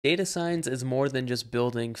Data science is more than just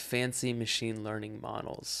building fancy machine learning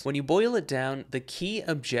models. When you boil it down, the key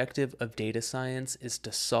objective of data science is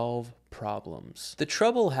to solve problems. The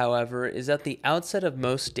trouble, however, is at the outset of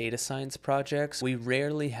most data science projects, we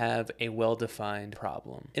rarely have a well-defined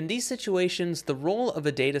problem. In these situations, the role of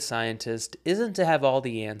a data scientist isn't to have all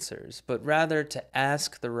the answers, but rather to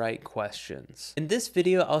ask the right questions. In this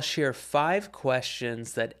video, I'll share 5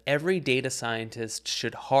 questions that every data scientist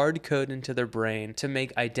should hard code into their brain to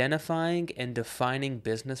make identifying and defining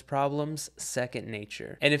business problems second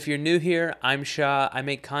nature. And if you're new here, I'm Shah. I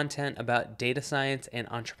make content about data science and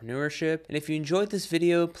entrepreneurship. And if you enjoyed this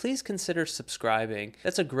video, please consider subscribing.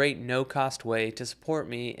 That's a great no-cost way to support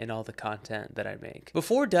me in all the content that I make.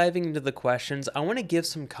 Before diving into the questions, I want to give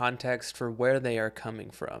some context for where they are coming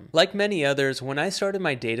from. Like many others, when I started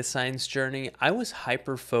my data science journey, I was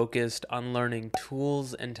hyper-focused on learning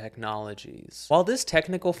tools and technologies. While this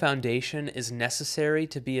technical foundation is necessary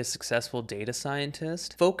to be a successful data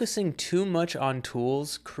scientist, focusing too much on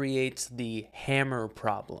tools creates the hammer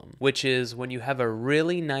problem, which is when you have a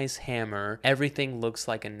really nice hammer, everything looks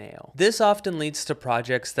like a nail. This often leads to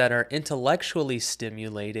projects that are intellectually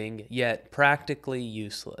stimulating, yet practically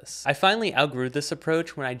useless. I finally outgrew this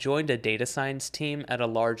approach when I joined a data science team at a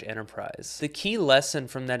large enterprise. The key lesson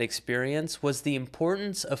from that experience was the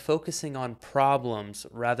importance of focusing on problems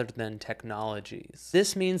rather than technologies.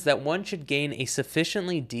 This means that one should gain a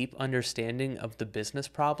sufficiently deep understanding of the business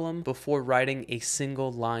problem before writing a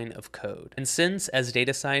single line of code. And since, as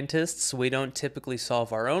data scientists, we don't typically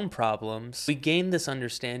solve our own problems, we gain this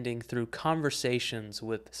understanding through conversations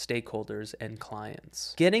with stakeholders and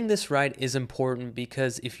clients. Getting this right is important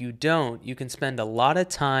because if you don't, you can spend a lot of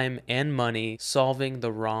time and money solving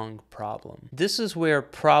the wrong problem. This is where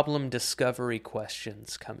problem discovery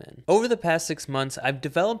questions come in. Over the past 6 months, I've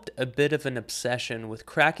developed a bit of an obsession with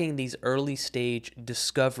cracking these early stage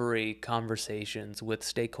discovery conversations with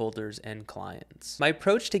stakeholders and clients. My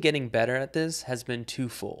approach to getting better at this has been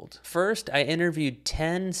twofold. First, I interviewed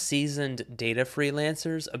 10 seasoned data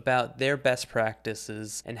freelancers about their best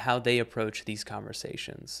practices and how they approach these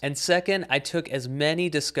conversations. And second, I took as many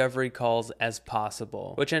discovery calls as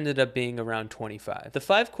possible, which ended up being around 25. The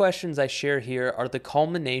 5 questions I share here are the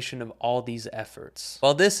culmination of all these efforts.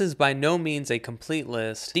 While this is by no means a complete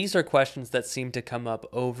list, these are questions that seem to come up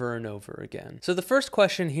over and over again. So the first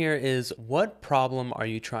question here is, what problem are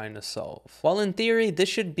you trying to solve? While in theory, this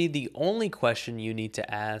should be the only question you need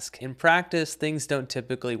to ask, in practice, things don't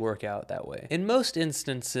typically work out that way. In most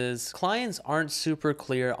instances, clients aren't super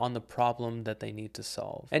clear on the problem that they need to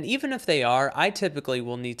solve. And even if they are, I typically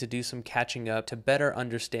will need to do some catching up to better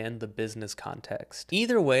understand the business context.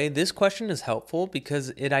 Either way, this question is helpful because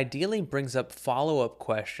it ideally brings up follow-up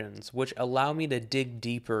questions which allow me to dig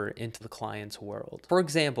deeper into the client's world. For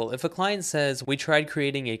example, if a client says, we tried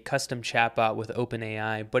creating a custom chatbot with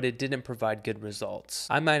OpenAI, but it didn't provide good results,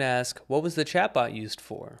 I might ask, what was the chatbot used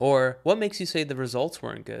for? Or, what makes you say the results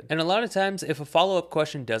weren't good? And a lot of times, if a follow-up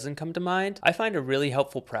question doesn't come to mind, I find a really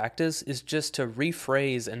helpful practice is just to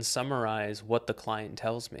rephrase and summarize what the client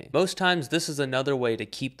tells me. Most times, this is another way to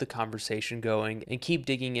keep the conversation going and keep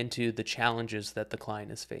digging into the challenges that the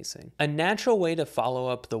client is facing. A natural way to follow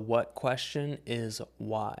up the what question is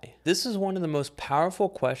why. This is one of the most powerful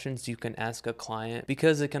questions you can ask a client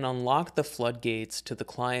because it can unlock the floodgates to the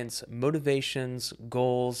client's motivations,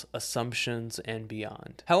 goals, assumptions, and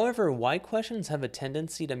beyond. However, why questions have a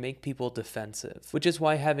tendency to make people defensive, which is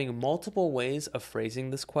why having multiple ways of phrasing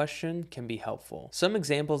this question can be helpful. Some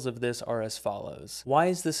examples of this are as follows. Why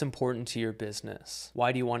is this important to your business?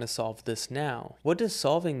 Why do you want to solve this now? What does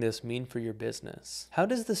solving this mean for your business? How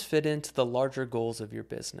does this fit into the larger goals of your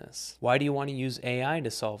business? Why do you want to use AI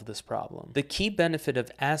to solve this problem? The key benefit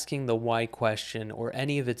of asking the why question or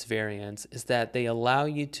any of its variants is that they allow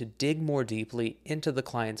you to dig more deeply into the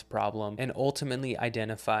client's problem and ultimately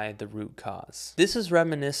identify the root cause. This is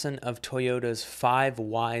reminiscent of Toyota's 5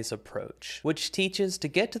 whys approach, which teaches to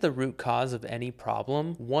get to the root cause of any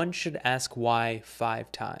problem, one should ask why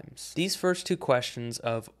 5 times. These first 2 questions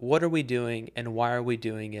of what are we doing and why are we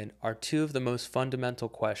doing it are 2 of the most fundamental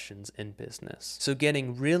questions in business. So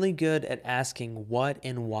getting really good at asking what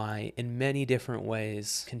and why in many different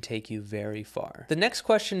ways can take you very far. The next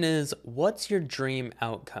question is, what's your dream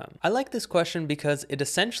outcome? I like this question because it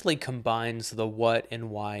essentially combines the what and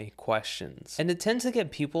why questions, and it tends to to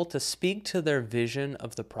get people to speak to their vision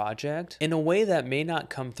of the project in a way that may not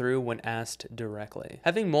come through when asked directly.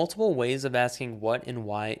 Having multiple ways of asking what and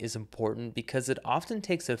why is important because it often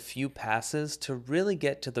takes a few passes to really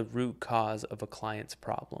get to the root cause of a client's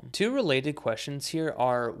problem. Two related questions here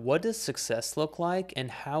are, what does success look like and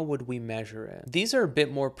how would we measure it? These are a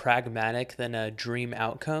bit more pragmatic than a dream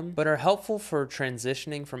outcome, but are helpful for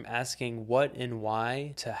transitioning from asking what and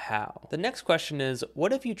why to how. The next question is,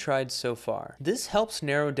 what have you tried so far? This helps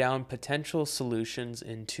narrow down potential solutions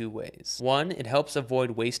in two ways. One, it helps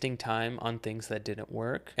avoid wasting time on things that didn't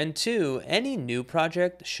work. And two, any new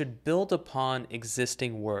project should build upon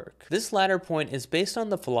existing work. This latter point is based on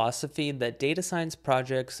the philosophy that data science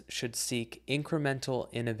projects should seek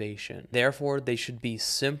incremental innovation. Therefore, they should be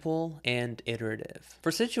simple and iterative.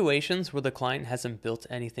 For situations where the client hasn't built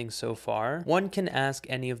anything so far, one can ask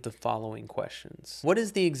any of the following questions. What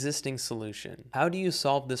is the existing solution? How do you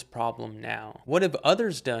solve this problem now? What have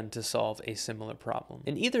others done to solve a similar problem?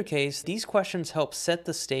 In either case, these questions help set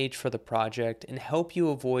the stage for the project and help you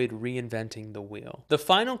avoid reinventing the wheel. The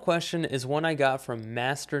final question is one I got from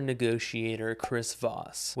master negotiator Chris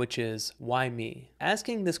Voss, which is, why me?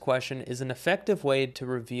 Asking this question is an effective way to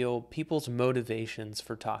reveal people's motivations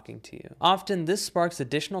for talking to you. Often this sparks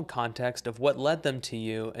additional context of what led them to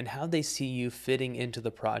you and how they see you fitting into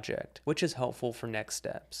the project, which is helpful for next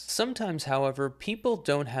steps. Sometimes, however, people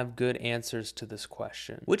don't have good answers to this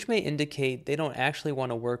question, which may indicate they don't actually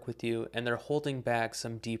want to work with you and they're holding back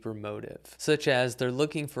some deeper motive, such as they're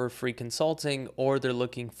looking for free consulting or they're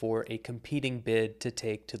looking for a competing bid to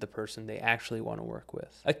take to the person they actually want to work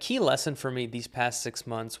with. A key lesson for me these past 6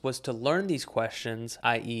 months was to learn these questions,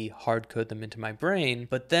 i.e. hardcode them into my brain,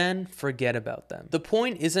 but then forget about them. The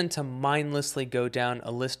point isn't to mindlessly go down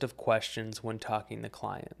a list of questions when talking to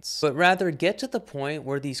clients, but rather get to the point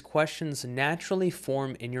where these questions naturally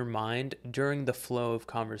form in your mind during the flow of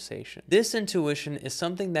conversation. This intuition is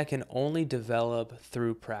something that can only develop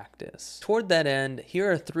through practice. Toward that end,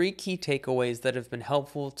 here are 3 key takeaways that have been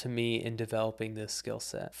helpful to me in developing this skill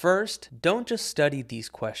set. First, don't just study these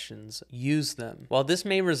questions, use them. While this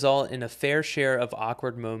may result in a fair share of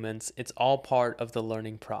awkward moments, it's all part of the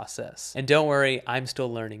learning process. And don't worry, I'm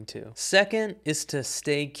still learning too. Second is to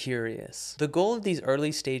stay curious. The goal of these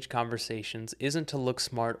early stage conversations isn't to look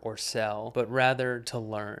smart or sell, but rather to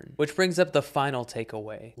learn. Which brings up the final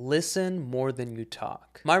takeaway. Listen more than you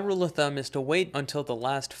talk. My rule of thumb is to wait until the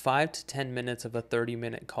last 5 to 10 minutes of a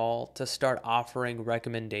 30-minute call to start offering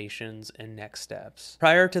recommendations and next steps.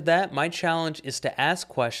 Prior to that, my challenge is to ask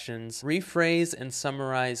questions, rephrase and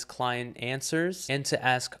summarize client answers, and to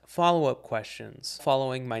ask follow-up questions,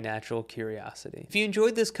 following my natural curiosity. If you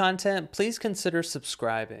enjoyed this content, please consider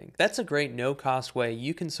subscribing. That's a great no-cost way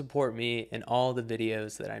you can support me in all the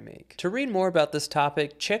videos that I make. To read more about this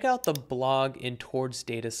topic, check out the blog in Towards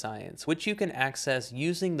Data Science, which you can access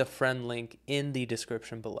using the friend link in the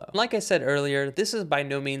description below. Like I said earlier, this is by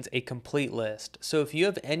no means a complete list, so if you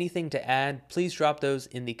have anything to add, please drop those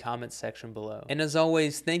in the comments section below. And as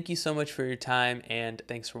always, thank you so much for your time, and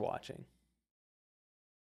thanks for watching.